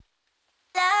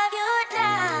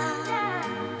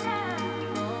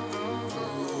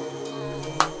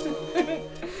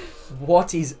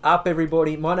What is up,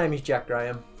 everybody? My name is Jack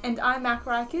Graham. And I'm Mac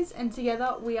Rikers, and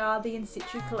together we are the In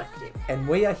Situ Collective. And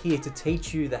we are here to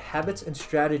teach you the habits and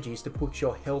strategies to put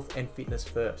your health and fitness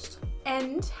first.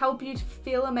 And help you to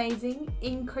feel amazing,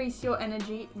 increase your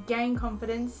energy, gain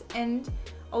confidence, and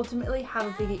ultimately have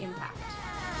a bigger impact.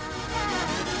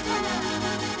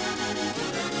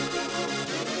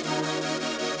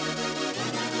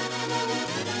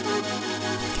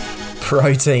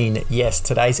 Protein. Yes,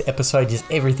 today's episode is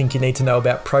everything you need to know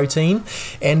about protein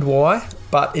and why,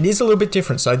 but it is a little bit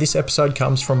different. So this episode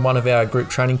comes from one of our group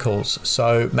training calls.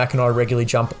 So Mac and I regularly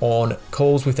jump on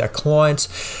calls with our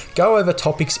clients, go over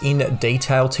topics in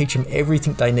detail, teach them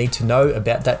everything they need to know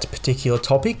about that particular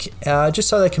topic, just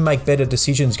so they can make better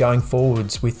decisions going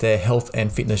forwards with their health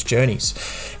and fitness journeys.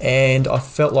 And I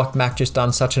felt like Mac just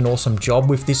done such an awesome job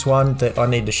with this one that I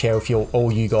need to share with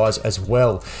all you guys as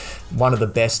well. One of the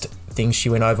best things she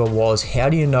went over was, how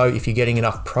do you know if you're getting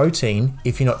enough protein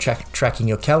if you're not tracking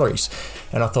your calories?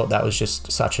 And I thought that was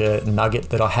just such a nugget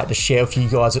that I had to share with you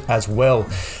guys as well.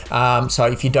 So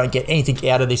if you don't get anything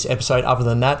out of this episode other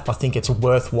than that, I think it's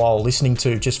worthwhile listening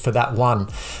to just for that one.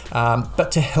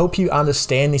 But to help you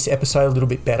understand this episode a little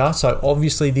bit better, so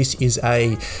obviously this is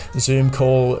a Zoom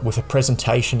call with a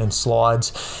presentation and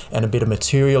slides and a bit of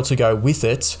material to go with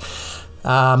it.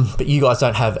 But you guys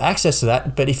don't have access to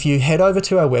that. But if you head over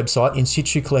to our website,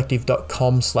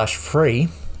 insitucollective.com/free,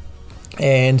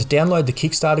 and download the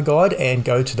Kickstarter guide and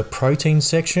go to the protein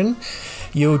section,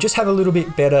 you'll just have a little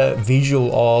bit better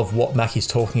visual of what Mac is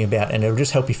talking about, and it'll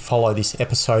just help you follow this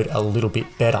episode a little bit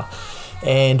better.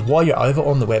 And while you're over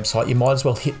on the website, you might as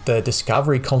well hit the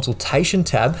Discovery Consultation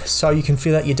tab so you can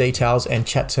fill out your details and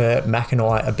chat to Mac and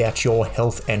I about your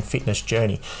health and fitness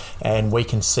journey, and we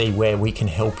can see where we can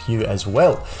help you as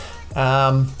well.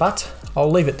 But I'll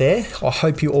leave it there. I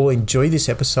hope you all enjoy this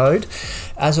episode.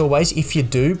 As always, if you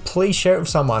do, please share it with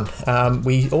someone.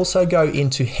 We also go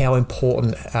into how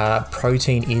important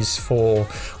protein is for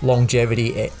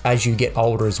longevity as you get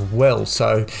older as well.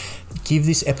 So give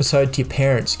this episode to your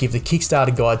parents, give the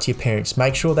Kickstarter guide to your parents,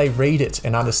 make sure they read it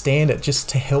and understand it, just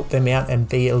to help them out and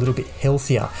be a little bit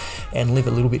healthier and live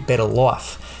a little bit better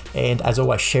life. And as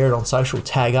always, share it on social,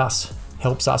 tag us,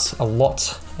 helps us a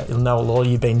lot. I know a lot of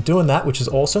you have been doing that, which is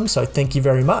awesome, so thank you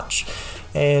very much.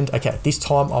 And okay, this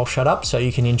time I'll shut up so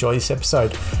you can enjoy this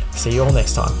episode. See you all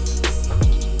next time.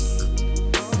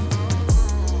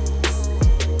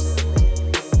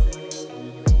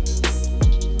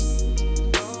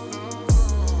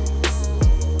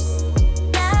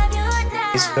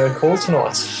 It's her call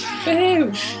tonight.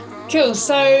 Woohoo! Cool.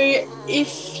 So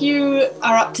if you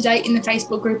are up to date in the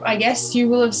Facebook group, I guess you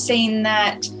will have seen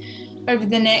that over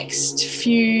the next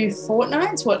few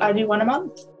fortnights, I do one a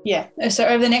month? Yeah. So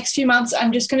over the next few months,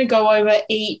 I'm just going to go over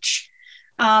each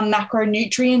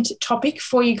macronutrient topic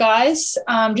for you guys.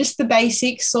 Just the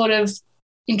basics, sort of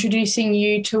introducing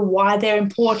you to why they're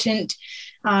important,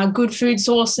 good food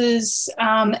sources,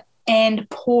 and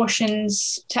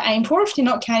portions to aim for if you're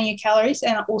not counting your calories,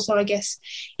 and also, I guess,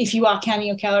 if you are counting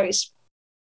your calories.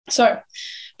 So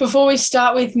before we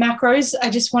start with macros,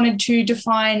 I just wanted to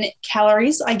define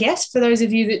calories, I guess, for those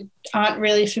of you that aren't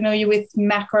really familiar with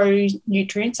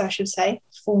macronutrients, I should say,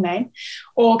 full name,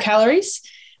 or calories.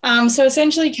 So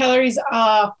essentially calories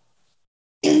are,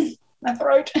 my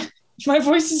throat, my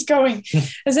voice is going.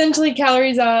 Essentially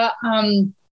calories are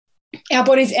our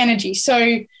body's energy.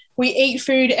 So we eat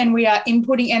food and we are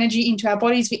inputting energy into our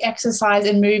bodies. We exercise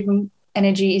and move, and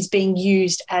energy is being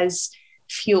used as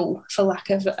fuel, for lack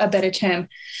of a better term.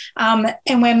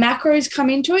 And where macros come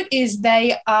into it is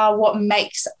they are what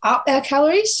makes up our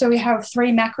calories. So we have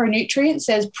three macronutrients.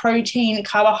 There's protein,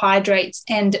 carbohydrates,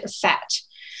 and fat.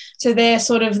 So they're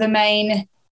sort of the main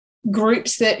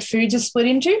groups that foods are split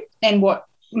into and what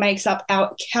makes up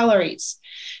our calories.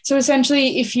 So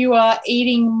essentially, if you are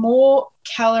eating more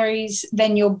calories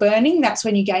than you're burning, that's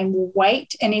when you gain more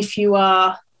weight. And if you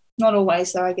are, not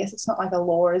always though, I guess it's not like a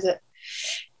law, is it?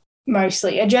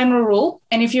 Mostly a general rule.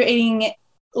 And if you're eating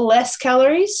less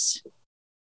calories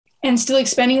and still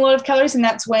expending a lot of calories, and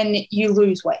that's when you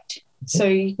lose weight. So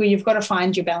you've got to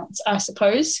find your balance, I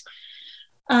suppose.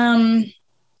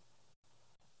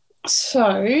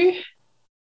 So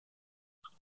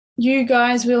you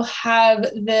guys will have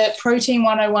the Protein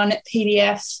 101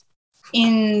 PDF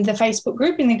in the Facebook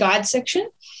group in the guide section.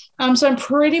 So I'm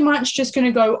pretty much just going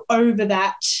to go over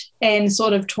that and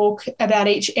sort of talk about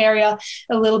each area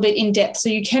a little bit in depth. So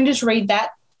you can just read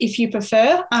that if you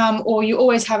prefer, or you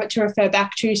always have it to refer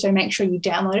back to. So make sure you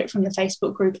download it from the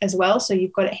Facebook group as well, so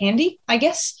you've got it handy, I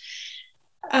guess.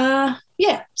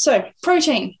 So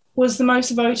protein was the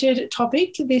most voted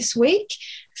topic this week.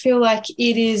 feel like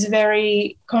it is a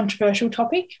very controversial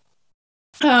topic.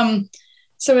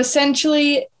 So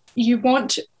essentially, you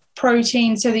want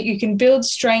protein so that you can build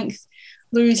strength,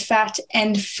 lose fat,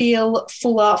 and feel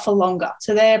fuller for longer.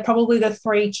 So they're probably the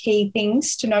three key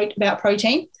things to note about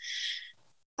protein.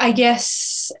 I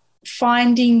guess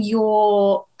finding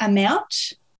your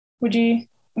amount,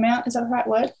 is that the right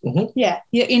word? Mm-hmm. Yeah,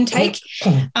 your intake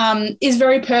is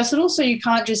very personal. So you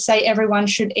can't just say everyone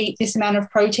should eat this amount of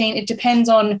protein. It depends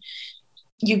on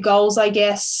your goals, I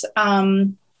guess.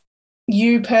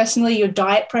 You personally, your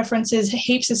diet preferences,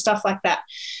 heaps of stuff like that.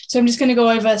 So I'm just going to go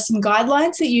over some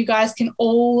guidelines that you guys can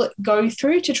all go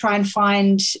through to try and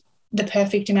find the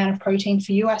perfect amount of protein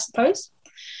for you, I suppose.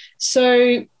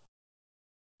 So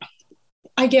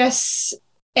I guess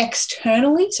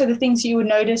externally, so the things you would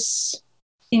notice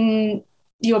in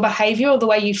your behavior or the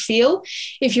way you feel,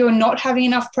 if you're not having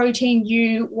enough protein,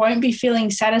 you won't be feeling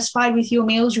satisfied with your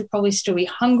meals. You'll probably still be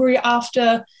hungry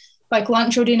after like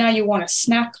lunch or dinner. You want to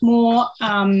snack more.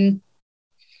 And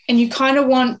you kind of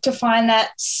want to find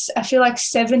that, I feel like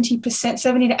 70 to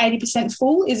 80%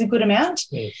 full is a good amount.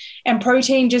 Mm. And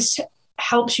protein just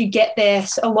helps you get there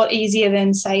a lot easier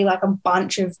than, say, like a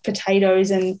bunch of potatoes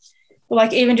and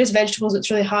like even just vegetables. It's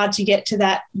really hard to get to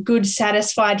that good,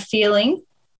 satisfied feeling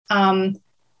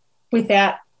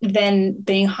without then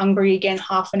being hungry again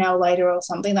half an hour later or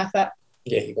something like that.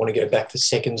 Yeah, you want to go back for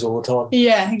seconds all the time.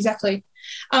 Yeah, exactly.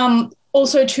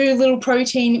 Also, too little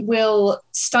protein will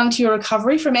stunt your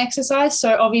recovery from exercise.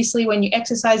 So obviously when you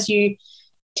exercise, you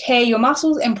tear your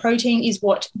muscles, and protein is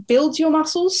what builds your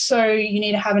muscles. So you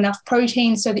need to have enough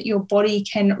protein so that your body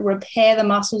can repair the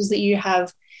muscles that you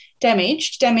have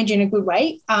damage in a good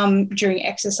way during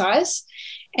exercise.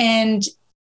 And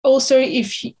also,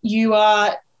 if you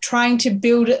are trying to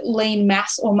build lean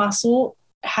mass or muscle,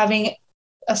 having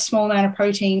a small amount of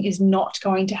protein is not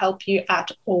going to help you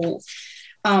at all.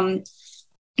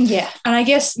 Yeah, and I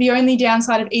guess the only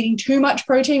downside of eating too much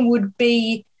protein would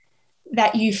be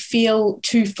that you feel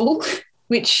too full,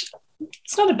 which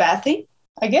it's not a bad thing,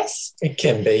 I guess. It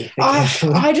can be.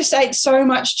 I just ate so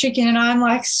much chicken and I'm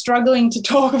like struggling to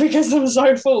talk because I'm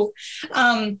so full.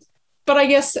 But I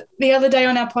guess the other day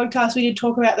on our podcast, we did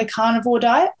talk about the carnivore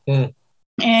diet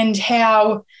and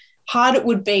how hard it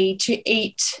would be to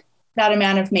eat that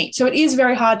amount of meat. So it is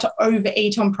very hard to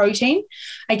overeat on protein.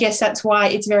 I guess that's why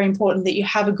it's very important that you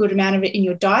have a good amount of it in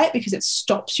your diet, because it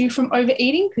stops you from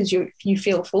overeating because you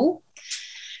feel full.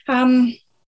 The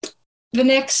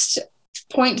next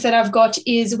point that I've got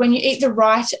is when you eat the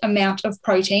right amount of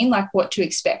protein, like what to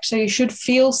expect. So you should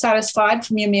feel satisfied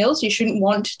from your meals. You shouldn't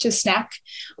want to snack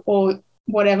or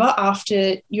whatever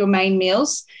after your main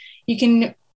meals. You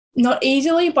can, not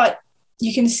easily, but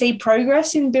you can see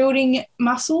progress in building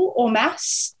muscle or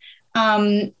mass,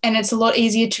 and it's a lot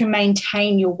easier to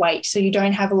maintain your weight. So you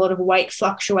don't have a lot of weight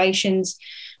fluctuations,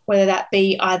 whether that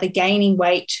be either gaining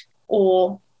weight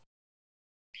or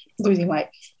losing weight.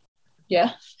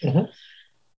 Yeah.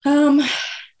 Mm-hmm.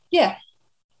 Yeah.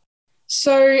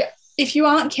 So if you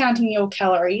aren't counting your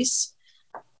calories,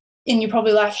 and you're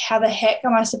probably like, how the heck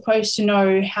am I supposed to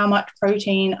know how much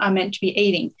protein I'm meant to be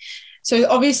eating? So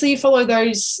obviously you follow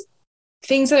those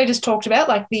things that I just talked about,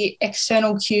 like the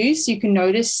external cues you can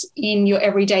notice in your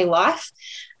everyday life.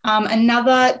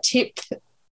 Another tip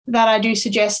that I do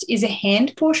suggest is a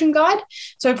hand portion guide.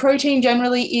 So protein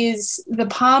generally is the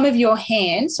palm of your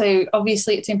hand. So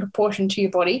obviously it's in proportion to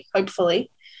your body, hopefully.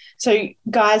 So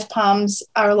guys' palms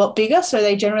are a lot bigger, so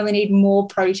they generally need more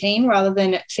protein rather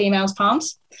than females'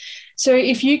 palms. So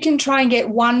if you can try and get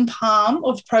 1 palm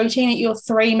of protein at your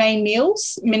 3 main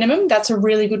meals minimum, that's a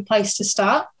really good place to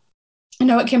start. I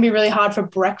know it can be really hard for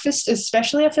breakfast,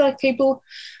 especially. I feel like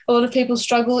a lot of people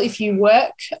struggle if you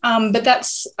work. But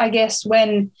that's, I guess,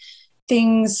 when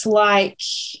things like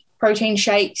protein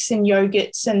shakes and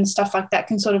yogurts and stuff like that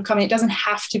can sort of come in. It doesn't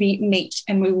have to be meat,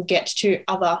 and we will get to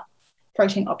other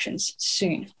protein options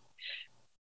soon.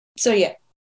 So, yeah,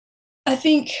 I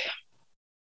think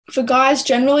for guys,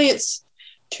 generally it's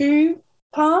 2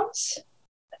 palms.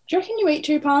 Do you reckon you eat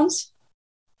 2 palms?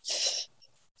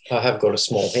 I have got a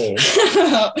small hand.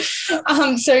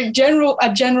 So a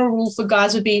general rule for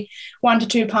guys would be 1 to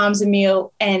 2 palms a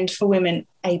meal, and for women,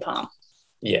 a palm.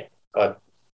 Yeah. I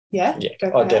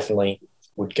definitely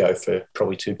would go for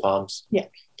probably 2 palms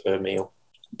per meal.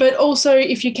 But also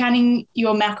if you're counting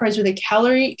your macros with a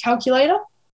calorie calculator,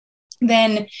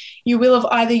 then you will have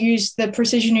either used the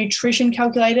precision nutrition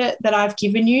calculator that I've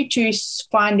given you to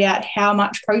find out how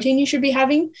much protein you should be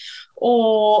having,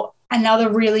 or another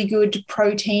really good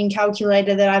protein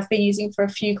calculator that I've been using for a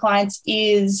few clients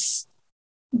is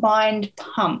Mind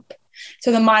Pump.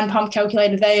 So the Mind Pump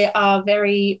calculator, they are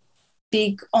very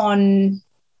big on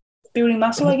building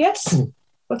muscle, I guess.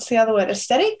 What's the other word?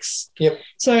 Aesthetics. Yep.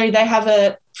 So they have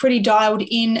a pretty dialed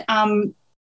in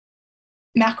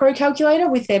macro calculator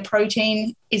with their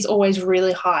protein is always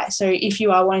really high. So if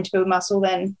you are wanting to build muscle,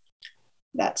 then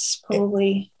that's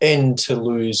probably... And to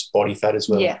lose body fat as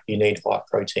well, Yeah. you need high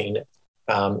protein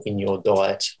in your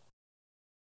diet.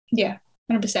 Yeah,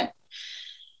 100%.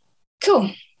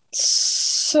 Cool.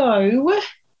 So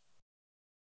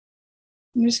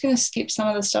I'm just going to skip some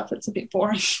of the stuff that's a bit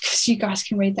boring because you guys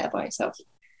can read that by yourself.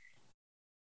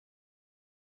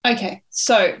 Okay,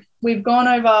 so we've gone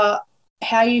over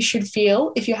how you should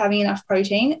feel if you're having enough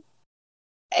protein,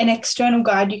 an external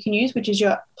guide you can use, which is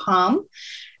your Palm,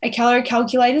 a calorie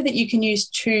calculator that you can use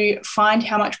to find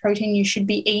how much protein you should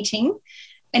be eating.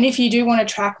 And if you do want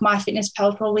to track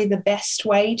MyFitnessPal, probably the best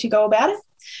way to go about it.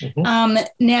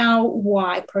 Now,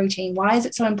 why protein? Why is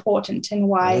it so important, and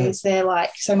why is there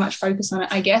like so much focus on it,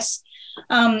 I guess?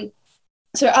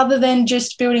 So other than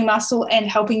just building muscle and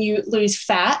helping you lose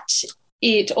fat,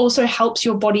 it also helps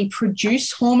your body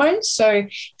produce hormones. So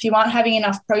if you aren't having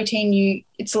enough protein,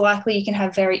 it's likely you can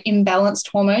have very imbalanced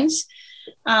hormones.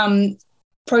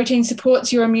 Protein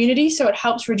supports your immunity, so it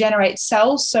helps regenerate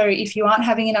cells. So if you aren't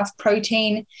having enough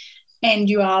protein and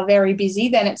you are very busy,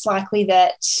 then it's likely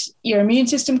that your immune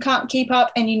system can't keep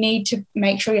up, and you need to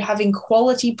make sure you're having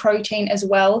quality protein as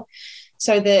well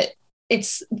so that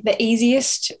it's the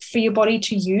easiest for your body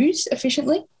to use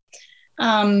efficiently.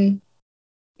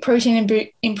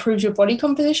 Protein improves your body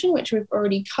composition, which we've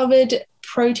already covered.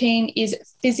 Protein is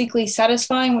physically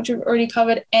satisfying, which we've already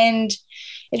covered, and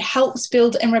it helps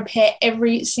build and repair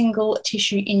every single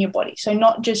tissue in your body. So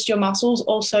not just your muscles,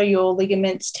 also your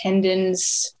ligaments,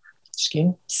 tendons,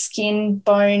 skin,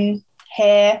 bone,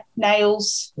 hair,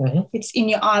 nails. It's in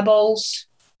your eyeballs.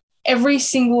 Every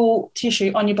single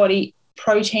tissue on your body,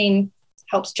 protein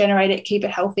helps generate it, keep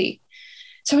it healthy.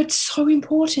 So it's so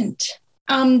important.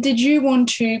 Did you want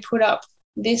to put up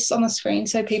this on the screen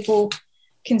so people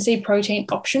can see protein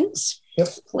options? Yep.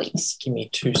 Please. Give me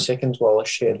 2 seconds while I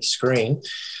share the screen.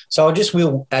 So I just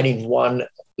will add in one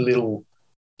little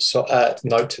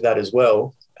note to that as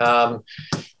well.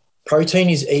 Protein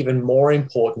is even more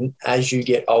important as you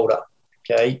get older,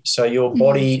 okay? So your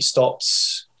body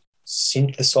stops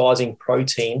synthesizing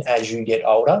protein as you get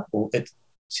older. It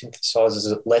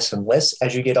synthesizes it less and less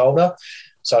as you get older.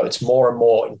 So it's more and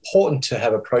more important to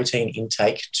have a protein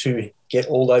intake to get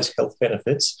all those health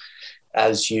benefits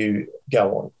as you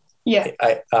go on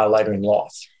later in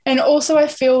life. And also I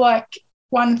feel like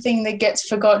one thing that gets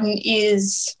forgotten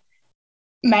is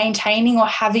maintaining or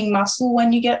having muscle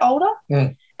when you get older.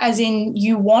 As in,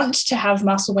 you want to have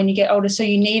muscle when you get older, so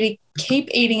you need to keep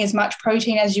eating as much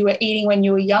protein as you were eating when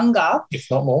you were younger.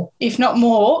 If not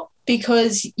more,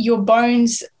 because your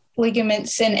bones,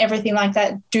 ligaments and everything like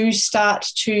that do start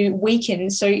to weaken.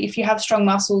 So if you have strong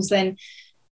muscles, then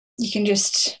you can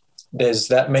just... There's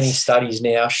that many studies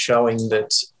now showing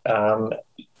that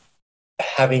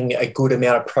having a good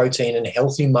amount of protein and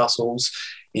healthy muscles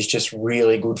is just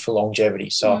really good for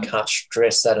longevity. So I can't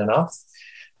stress that enough.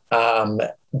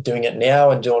 Doing it now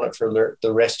and doing it for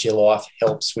the rest of your life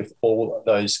helps with all of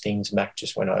those things Mac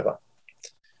just went over.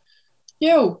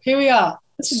 Yo, here we are.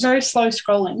 This is very slow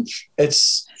scrolling.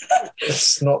 It's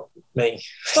not me.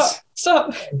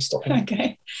 Stop. I'm stopping.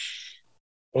 Okay.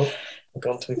 Oh, I've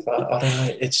gone too far. I don't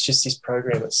know. It's just this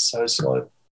program. It's so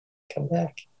slow. Come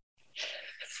back.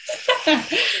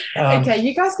 Okay,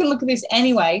 you guys can look at this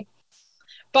anyway.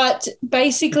 But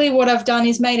basically what I've done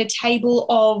is made a table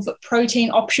of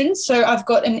protein options. So I've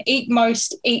got an eat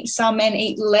most, eat some, and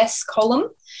eat less column,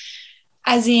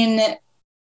 as in...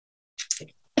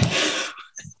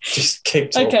 Just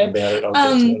keep talking about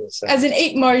it. As in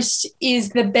eat most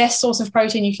is the best source of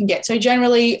protein you can get. So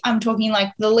generally I'm talking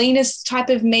like the leanest type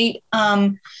of meat,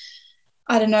 I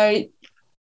don't know,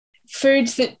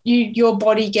 foods that your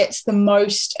body gets the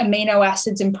most amino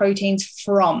acids and proteins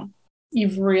from.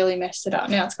 You've really messed it up.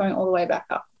 Now it's going all the way back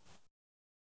up.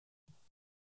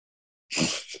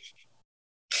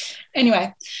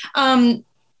 Anyway,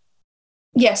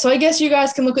 so I guess you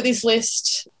guys can look at this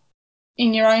list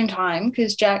in your own time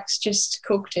because Jack's just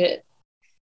cooked it.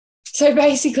 So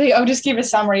basically, I'll just give a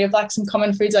summary of like some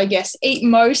common foods, I guess. Eat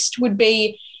most would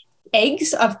be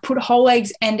eggs. I've put whole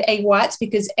eggs and egg whites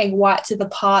because egg whites are the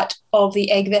part of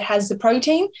the egg that has the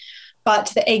protein.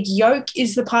 But the egg yolk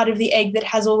is the part of the egg that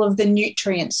has all of the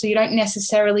nutrients. So you don't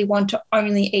necessarily want to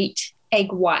only eat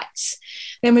egg whites.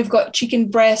 Then we've got chicken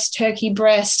breast, turkey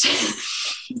breast.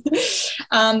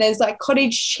 There's like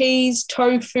cottage cheese,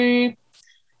 tofu,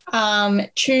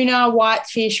 Tuna, white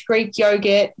fish, Greek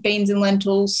yogurt, beans and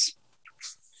lentils.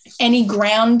 Any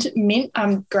ground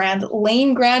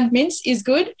lean ground mince is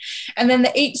good. And then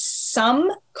the eat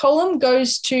some column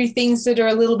goes to things that are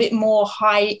a little bit more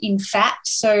high in fat.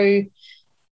 So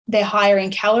they're higher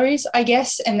in calories, I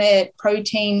guess, and their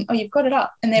protein, oh, you've got it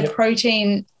up, and their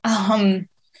protein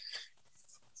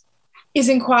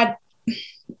isn't quite,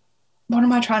 what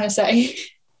am I trying to say?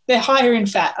 They're higher in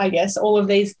fat, I guess, all of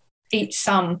these eat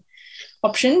some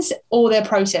options, or they're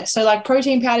processed. So like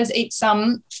protein powders, eat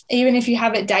some, even if you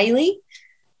have it daily,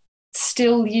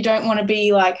 still you don't want to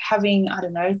be like having,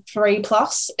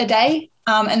 3+ a day.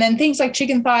 And then things like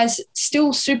chicken thighs,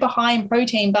 still super high in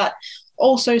protein, but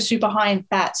also super high in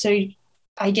fat. So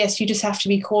I guess you just have to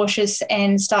be cautious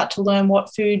and start to learn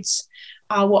what foods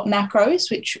are what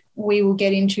macros, which we will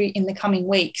get into in the coming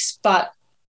weeks. But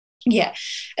yeah,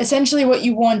 essentially what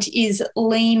you want is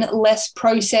lean, less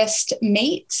processed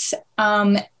meats,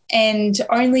 and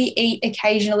only eat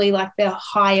occasionally like the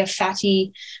higher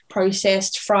fatty,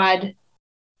 processed, fried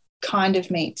kind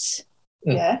of meats.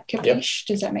 Yeah, capiche. Yep.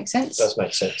 Does that make sense? Does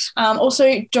make sense.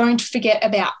 Also, don't forget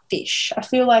about fish. I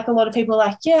feel like a lot of people are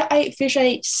like, yeah, I eat fish, I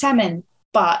eat salmon,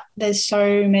 but there's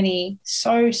so many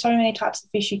types of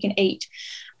fish you can eat.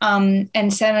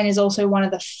 And salmon is also one of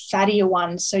the fattier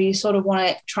ones. So you sort of want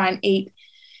to try and eat,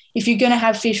 if you're going to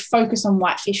have fish, focus on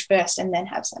white fish first and then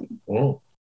have salmon.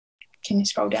 Can you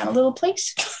scroll down a little,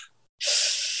 please?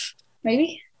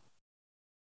 Maybe.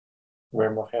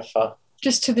 Where am I? How far?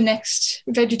 Just to the next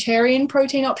vegetarian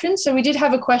protein option. So we did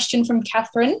have a question from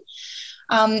Catherine.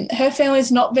 Her family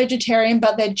is not vegetarian,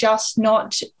 but they're just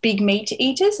not big meat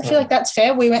eaters. I feel like that's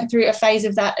fair. We went through a phase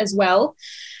of that as well.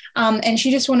 And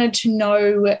she just wanted to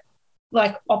know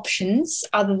like options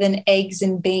other than eggs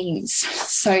and beans.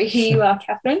 So here you are,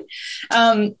 Catherine.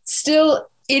 Still,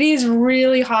 it is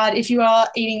really hard if you are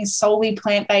eating a solely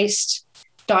plant-based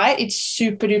diet. It's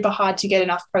super duper hard to get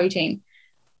enough protein.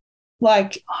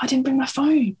 Like, I didn't bring my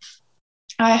phone.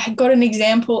 I had got an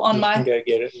example on you can go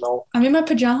get it. No. I'm in my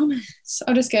pajamas.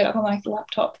 I'll just get it up on my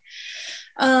laptop.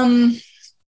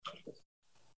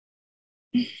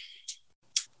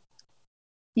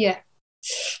 Yeah.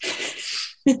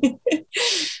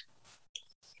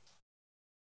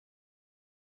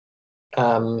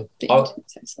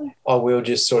 I will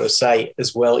just sort of say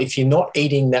as well, if you're not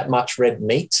eating that much red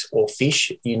meat or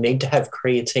fish, you need to have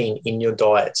creatine in your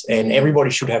diet. And everybody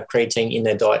should have creatine in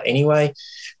their diet anyway,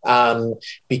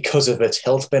 because of its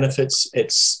health benefits.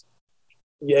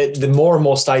 The more and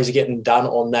more studies are getting done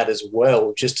on that as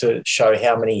well, just to show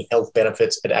how many health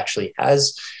benefits it actually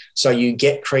has. So you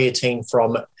get creatine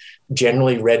from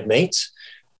generally red meat,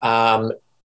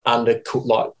 undercooked,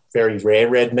 like very rare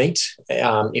red meat.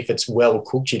 If it's well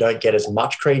cooked, you don't get as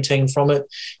much creatine from it.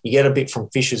 You get a bit from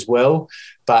fish as well,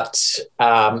 but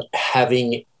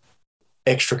having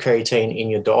extra creatine in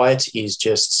your diet is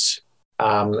just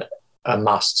a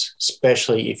must,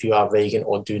 especially if you are vegan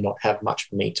or do not have much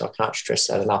meat. I can't stress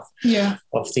that enough. Yeah.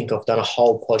 I think I've done a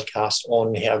whole podcast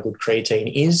on how good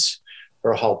creatine is,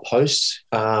 or a whole post.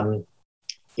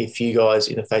 If you guys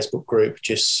in the Facebook group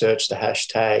just search the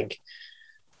hashtag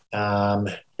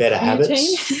better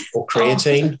habits or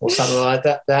creatine or something like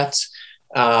that,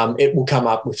 it will come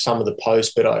up with some of the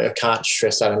posts, but I can't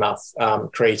stress that enough.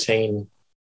 Creatine,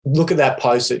 look at that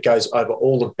post. It goes over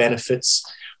all the benefits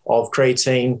of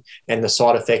creatine, and the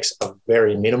side effects are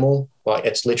very minimal. Like,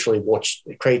 it's literally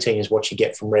creatine is what you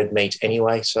get from red meat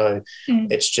anyway. So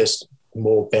it's just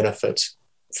more benefit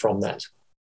from that.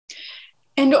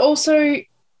 And also,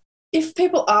 if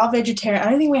people are vegetarian, I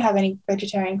don't think we have any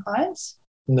vegetarian clients.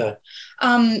 No.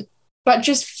 But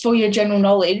just for your general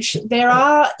knowledge, there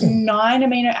are 9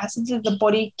 amino acids that the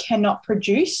body cannot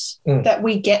produce that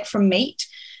we get from meat.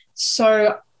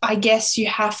 So I guess you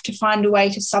have to find a way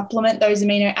to supplement those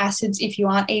amino acids if you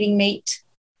aren't eating meat.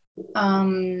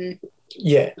 So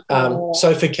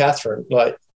for Catherine,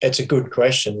 like, it's a good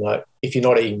question. Like, if you're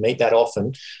not eating meat that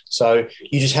often, so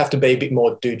you just have to be a bit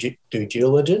more due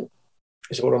diligent.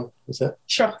 Is that?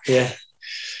 Sure. Yeah.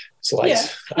 It's late.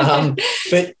 Yeah.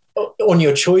 But on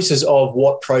your choices of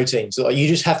what proteins, like, you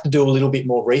just have to do a little bit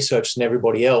more research than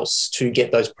everybody else to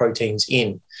get those proteins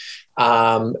in.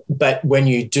 But when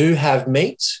you do have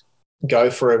meat, go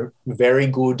for a very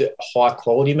good high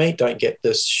quality meat. Don't get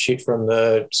this shit from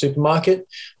the supermarket,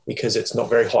 because it's not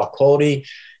very high quality,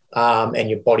 and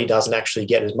your body doesn't actually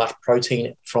get as much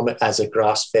protein from it as a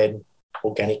grass-fed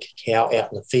organic cow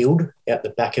out in the field, out the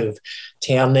back of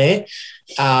town there.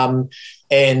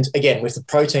 And again, with the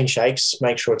protein shakes,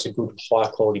 make sure it's a good high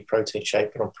quality protein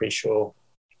shake, but I'm pretty sure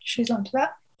she's onto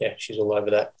that. Yeah, she's all over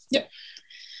that. Yep.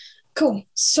 Cool.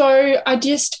 So I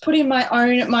just put in my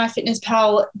own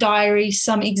MyFitnessPal diary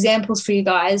some examples for you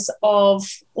guys of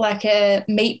like a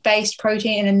meat-based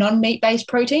protein and a non-meat-based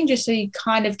protein, just so you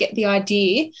kind of get the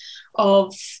idea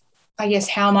of, I guess,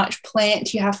 how much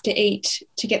plant you have to eat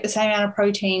to get the same amount of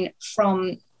protein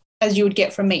from as you would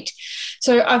get from meat.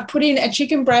 So I've put in a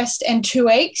chicken breast and 2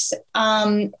 eggs,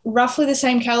 roughly the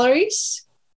same calories,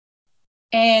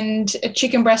 and a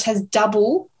chicken breast has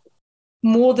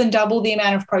more than double the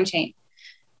amount of protein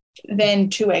than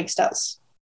 2 eggs does.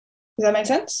 Does that make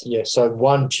sense? Yeah, so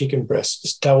 1 chicken breast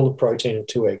is double the protein of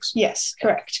 2 eggs. Yes,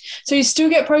 correct. So you still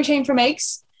get protein from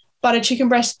eggs, but a chicken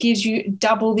breast gives you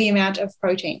double the amount of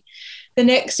protein. The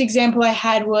next example I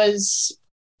had was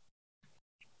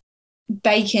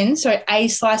bacon, so a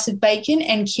slice of bacon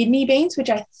and kidney beans, which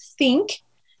I think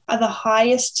are the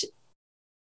highest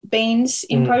beans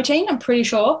in protein, I'm pretty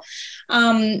sure.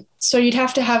 So you'd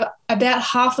have to have about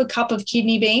half a cup of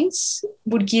kidney beans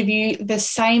would give you the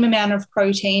same amount of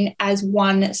protein as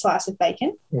 1 slice of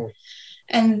bacon.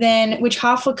 And then which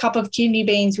half a cup of kidney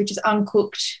beans, which is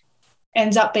uncooked,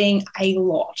 ends up being a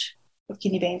lot of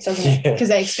kidney beans, doesn't it? Because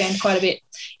they expand quite a bit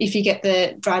if you get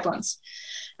the dried ones.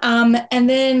 And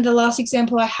then the last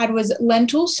example I had was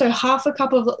lentils. So half a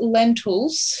cup of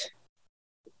lentils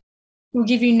will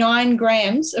give you 9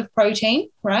 grams of protein,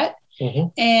 right?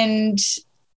 And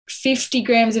 50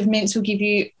 grams of mince will give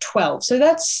you 12. So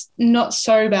that's not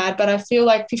so bad, but I feel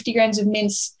like 50 grams of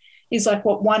mince is like,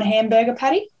 what, 1 hamburger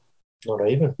patty? Not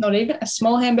even. Not even. A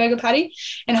small hamburger patty.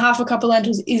 And half a cup of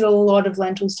lentils is a lot of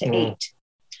lentils to eat.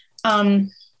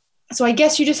 So I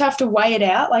guess you just have to weigh it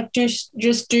out. Like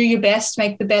just do your best,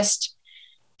 make the best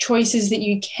choices that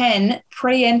you can.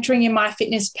 Pre-entering in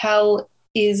MyFitnessPal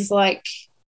is like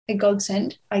a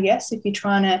godsend, I guess, if you're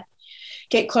trying to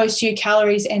get close to your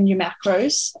calories and your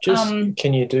macros.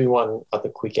 Can you do one other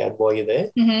quick ad while you're there?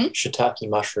 Shiitake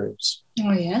mushrooms.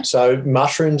 Oh, yeah. So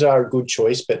mushrooms are a good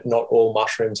choice, but not all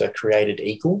mushrooms are created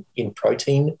equal in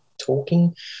protein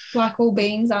talking. Like all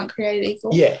beans aren't created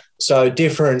equal? Yeah. So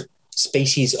different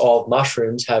species of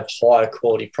mushrooms have higher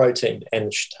quality protein,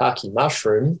 and shiitake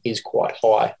mushroom is quite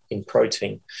high in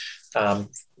protein.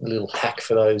 Little hack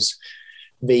for those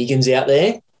vegans out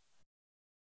there.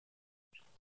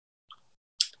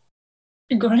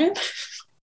 You got it?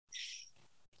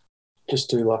 Just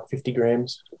do like 50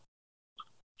 grams.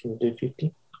 Can you do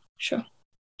 50? Sure.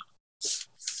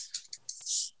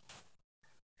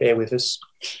 Bear with us.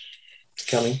 It's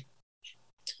coming.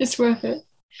 It's worth it.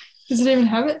 Does it even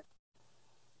have it?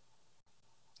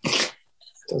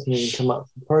 Doesn't even come up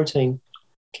for protein.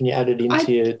 Can you add it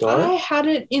into your diet? I had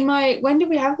it in my... When did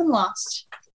we have them last?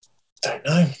 Don't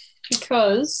know.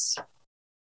 Because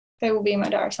they will be in my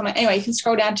diary somewhere. Anyway, you can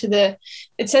scroll down to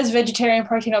it says vegetarian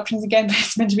protein options again, but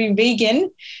it's meant to be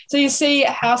vegan. So you see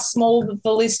how small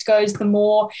the list goes, the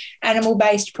more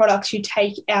animal-based products you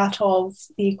take out of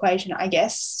the equation, I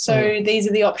guess. So these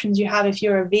are the options you have if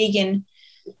you're a vegan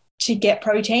to get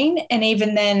protein. And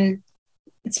even then,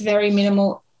 it's very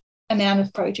minimal amount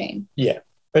of protein. Yeah.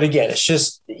 But again, it's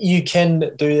just you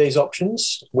can do these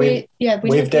options. We've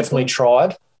definitely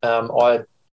tried. I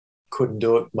couldn't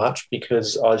do it much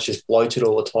because I was just bloated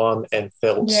all the time and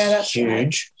felt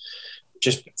huge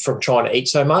just from trying to eat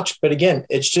so much. But again,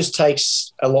 it just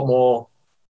takes a lot more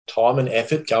time and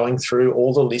effort going through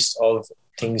all the list of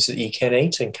things that you can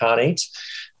eat and can't eat.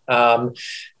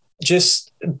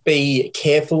 Just be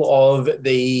careful of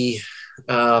the,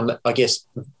 I guess,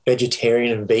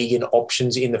 vegetarian and vegan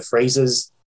options in the freezers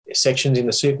sections in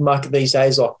the supermarket these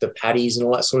days, like the patties and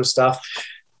all that sort of stuff.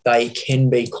 They can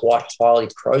be quite highly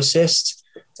processed,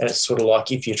 and it's sort of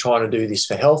like if you're trying to do this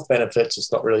for health benefits,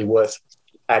 it's not really worth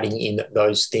adding in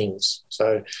those things.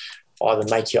 So either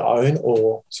make your own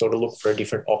or sort of look for a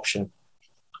different option.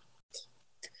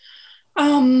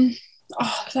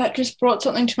 That just brought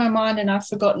something to my mind and I've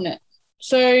forgotten it.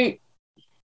 So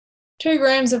 2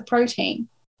 grams of protein.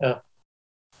 Yeah.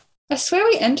 I swear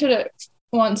we entered it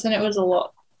once and it was a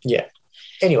lot. Yeah.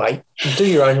 Anyway, do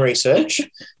your own research.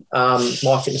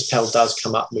 MyFitnessPal does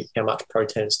come up with how much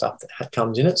protein and stuff that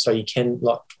comes in it. So you can,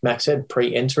 like Max said,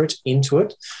 pre-enter it into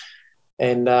it,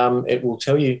 and it will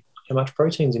tell you how much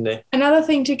protein's in there. Another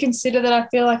thing to consider that I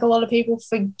feel like a lot of people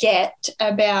forget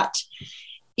about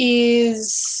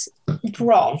is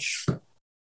broth.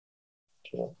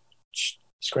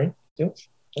 Screen? Still?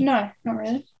 No, not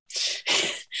really.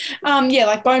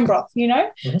 Like bone broth, you know?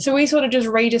 Mm-hmm. So we sort of just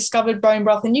rediscovered bone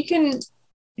broth, and you can,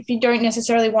 if you don't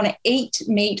necessarily want to eat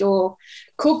meat or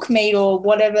cook meat or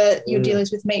whatever your deal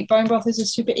is with meat, bone broth is a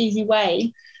super easy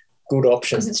way. Good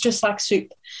option. Because it's just like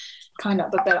soup, kind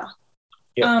of, but better.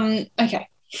 Yep. Okay.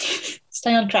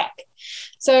 Stay on track.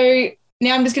 So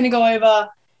now I'm just going to go over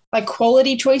like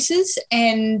quality choices.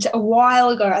 And a while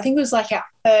ago, I think it was like our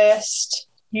first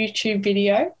YouTube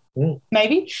video,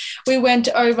 maybe, we went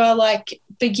over like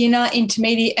beginner,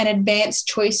 intermediate, and advanced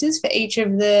choices for each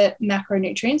of the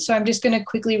macronutrients. So I'm just going to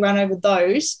quickly run over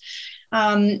those.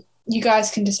 You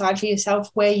guys can decide for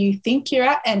yourself where you think you're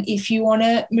at and if you want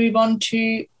to move on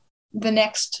to the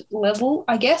next level,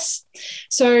 I guess.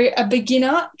 So a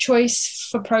beginner choice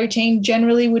for protein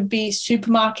generally would be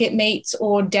supermarket meats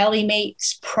or deli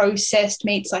meats, processed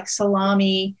meats like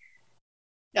salami.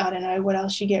 I don't know what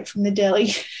else you get from the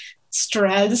deli.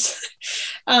 Straz.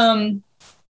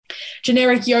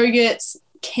 Generic yogurts,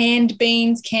 canned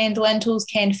beans, canned lentils,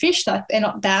 canned fish. Like, they're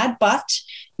not bad, but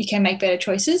you can make better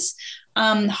choices.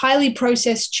 Highly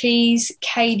processed cheese,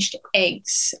 caged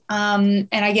eggs. And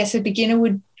I guess a beginner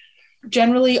would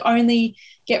generally only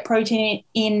get protein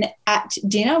in at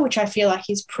dinner, which I feel like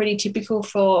is pretty typical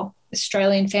for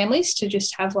Australian families to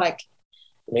just have like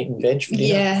meat and veg for dinner.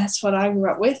 Yeah, that's what I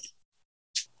grew up with.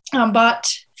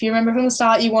 But if you remember from the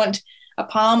start, you want a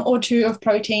palm or two of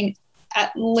protein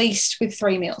at least with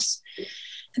 3 meals.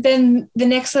 Then the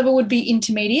next level would be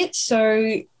intermediate.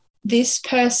 So this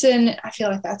person, I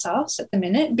feel like that's us at the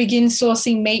minute, begins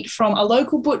sourcing meat from a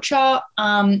local butcher,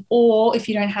 or if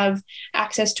you don't have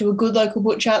access to a good local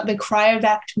butcher, the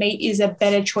cryovac meat is a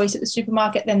better choice at the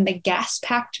supermarket than the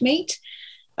gas-packed meat.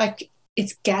 Like,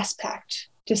 it's gas-packed,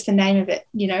 just the name of it,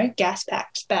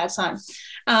 gas-packed, bad sign.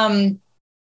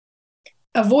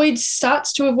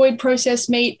 Starts to avoid processed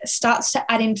meat, starts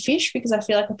to add in fish, because I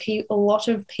feel like a lot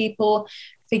of people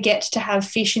forget to have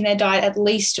fish in their diet at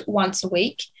least once a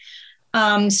week.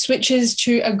 Switches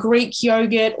to a Greek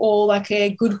yogurt or like a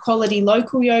good quality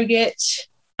local yogurt.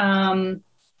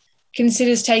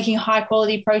 Considers taking high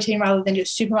quality protein rather than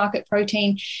just supermarket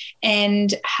protein,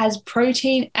 and has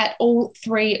protein at all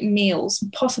 3 meals,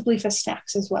 possibly for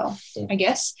snacks as well, I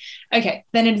guess. Okay,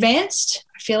 then advanced.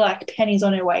 I feel like Penny's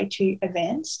on her way to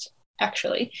advanced,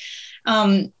 actually.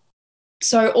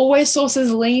 So always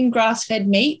sources lean grass-fed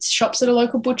meats, shops at a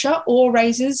local butcher, or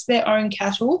raises their own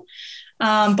cattle.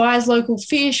 Buys local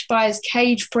fish, buys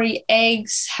cage-free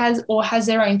eggs, has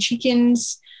their own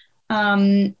chickens.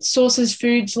 Sources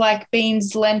foods like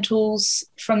beans, lentils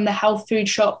from the health food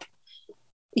shop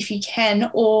if you can,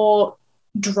 or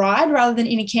dried rather than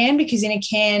in a can, because in a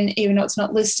can, even though it's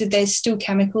not listed, there's still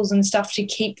chemicals and stuff to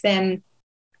keep them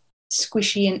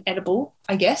squishy and edible,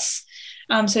 I guess.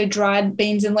 So dried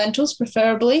beans and lentils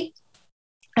preferably.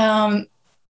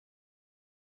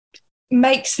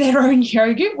 Makes their own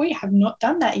yogurt. We have not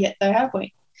done that yet though, have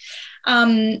we?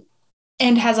 And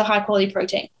has a high quality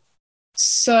protein.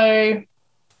 So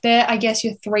there, I guess,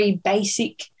 your 3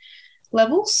 basic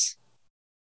levels.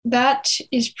 That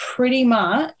is pretty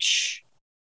much.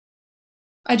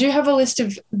 I do have a list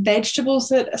of vegetables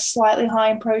that are slightly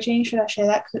high in protein. Should I share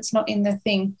that? Because it's not in the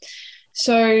thing.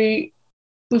 So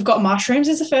we've got mushrooms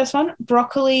as the first one,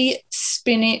 broccoli,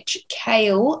 spinach,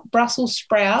 kale, Brussels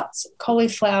sprouts,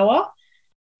 cauliflower,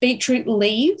 beetroot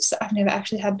leaves. I've never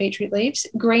actually had beetroot leaves,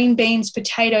 green beans,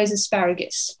 potatoes,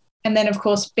 asparagus, and then, of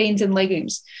course, beans and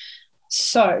legumes.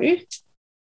 So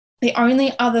the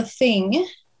only other thing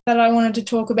that I wanted to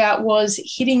talk about was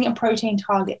hitting a protein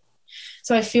target.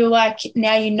 So I feel like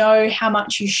now you know how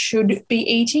much you should be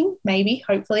eating, maybe,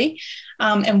 hopefully,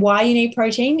 and why you need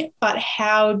protein, but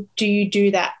how do you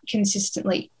do that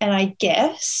consistently? And I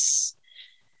guess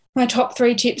my top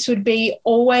 3 tips would be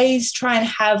always try and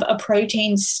have a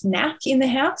protein snack in the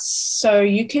house. So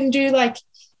you can do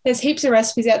there's heaps of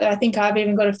recipes out there. I think I've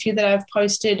even got a few that I've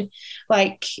posted,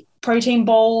 like protein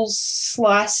bowls,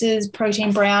 slices,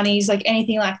 protein brownies, like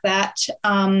anything like that.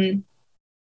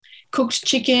 Cooked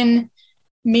chicken,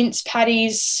 mince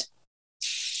patties.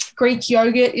 Greek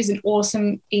yogurt is an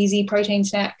awesome, easy protein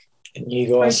snack. And you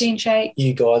guys, protein shake.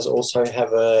 You guys also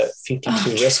have a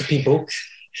 52 recipe book,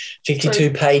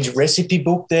 52-page recipe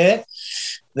book there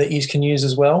that you can use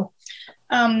as well.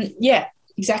 Yeah,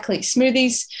 exactly.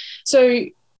 Smoothies. So,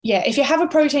 yeah, if you have a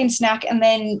protein snack and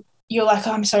then you're like,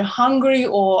 oh, I'm so hungry,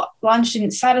 or lunch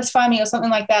didn't satisfy me or something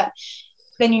like that,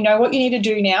 then you know what you need to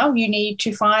do now. You need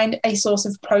to find a source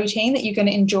of protein that you're going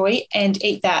to enjoy and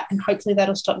eat that, and hopefully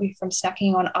that'll stop you from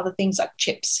snacking on other things like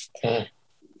chips.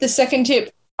 The second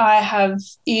tip I have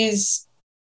is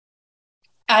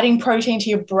adding protein to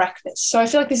your breakfast. So I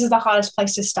feel like this is the hardest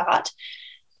place to start.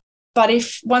 But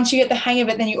if once you get the hang of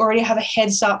it, then you already have a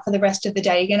head start for the rest of the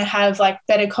day. You're going to have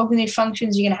better cognitive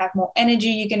functions. You're going to have more energy.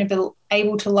 You're going to be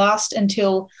able to last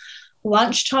until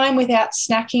lunchtime without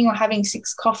snacking or having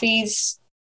 6 coffees.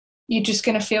 You're just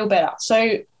going to feel better.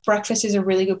 So breakfast is a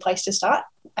really good place to start,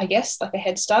 I guess, like a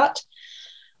head start.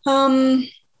 The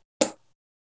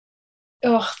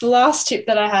last tip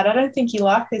that I had, I don't think you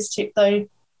like this tip though,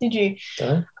 did you?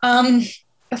 No?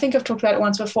 I think I've talked about it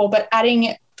once before, but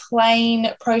adding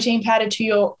plain protein powder to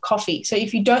your coffee. So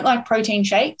if you don't like protein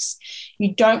shakes,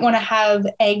 you don't want to have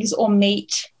eggs or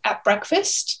meat at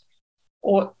breakfast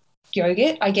or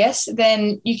yogurt, I guess,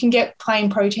 then you can get plain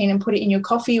protein and put it in your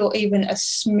coffee or even a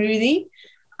smoothie,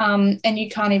 and you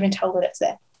can't even tell that it's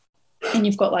there. And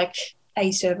you've got like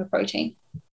a serve of protein.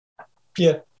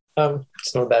 Yeah,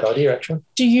 it's not a bad idea, actually.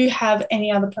 Do you have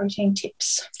any other protein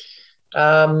tips?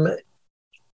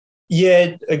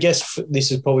 Yeah, I guess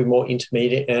this is probably more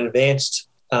intermediate and advanced.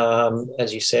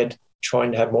 As you said,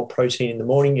 trying to have more protein in the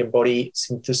morning. Your body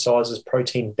synthesizes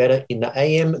protein better in the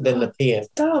AM than the PM.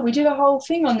 Oh, we did a whole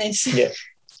thing on this. Yeah,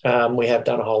 we have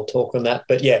done a whole talk on that.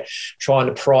 But yeah, trying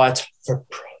to prioritize.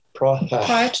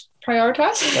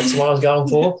 That's what I was going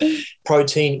for.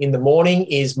 Protein in the morning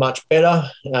is much better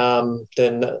than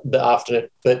the afternoon,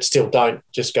 but still don't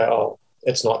just go, oh,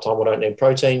 it's nighttime, I don't need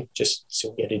protein. Just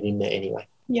still get it in there anyway.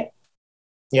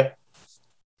 Yep.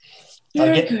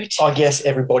 Very good. I guess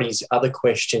everybody's other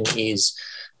question is,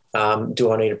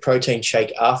 do I need a protein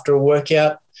shake after a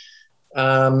workout?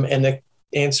 And the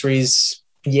answer is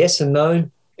yes and no.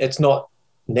 It's not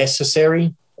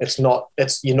necessary.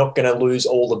 You're not going to lose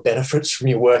all the benefits from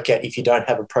your workout if you don't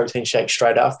have a protein shake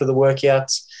straight after the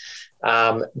workouts.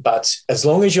 But as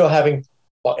long as you're having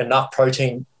enough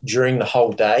protein during the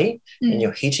whole day and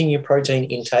you're hitting your protein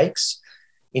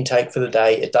intake for the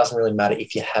day, it doesn't really matter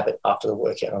if you have it after the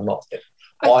workout or not.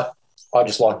 I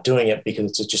just like doing it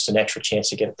because it's just an extra chance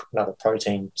to get another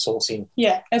protein source in.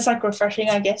 Yeah, it's like refreshing,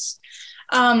 I guess.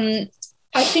 I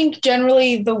think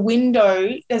generally the window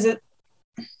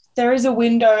there is a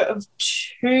window of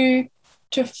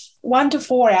 1 to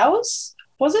 4 hours,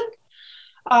 was it?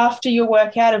 After your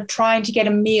workout of trying to get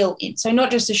a meal in. So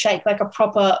not just a shake, like a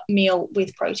proper meal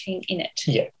with protein in it.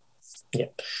 Yeah,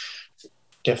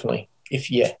 definitely.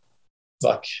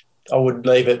 I would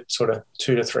leave it sort of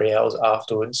 2 to 3 hours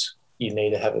afterwards. You need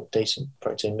to have a decent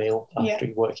protein meal after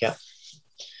your workout.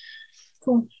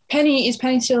 Cool. Is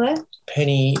Penny still there?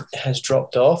 Penny has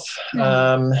dropped off,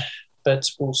 but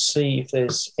we'll see if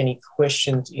there's any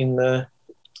questions in the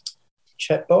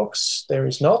chat box. There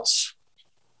is not.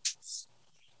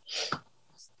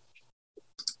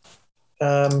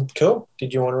 Cool.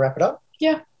 Did you want to wrap it up?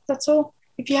 Yeah, that's all.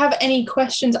 If you have any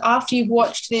questions after you've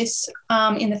watched this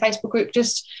in the Facebook group,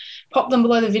 just pop them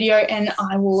below the video and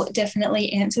I will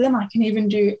definitely answer them. I can even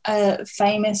do a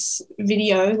famous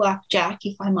video like Jack,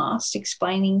 if I'm asked,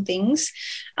 explaining things.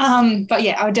 But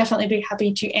yeah, I would definitely be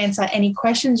happy to answer any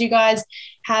questions you guys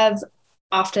have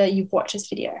after you've watched this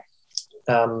video.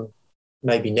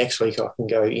 Maybe next week I can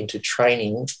go into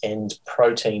training and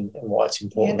protein and why it's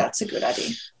important. Yeah, that's a good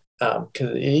idea.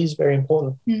 Because it is very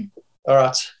important. All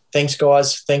right. Thanks,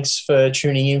 guys. Thanks for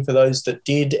tuning in for those that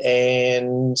did,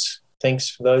 and thanks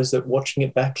for those that are watching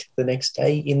it back the next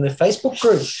day in the Facebook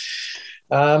group.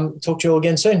 Talk to you all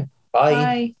again soon. Bye.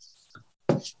 Bye.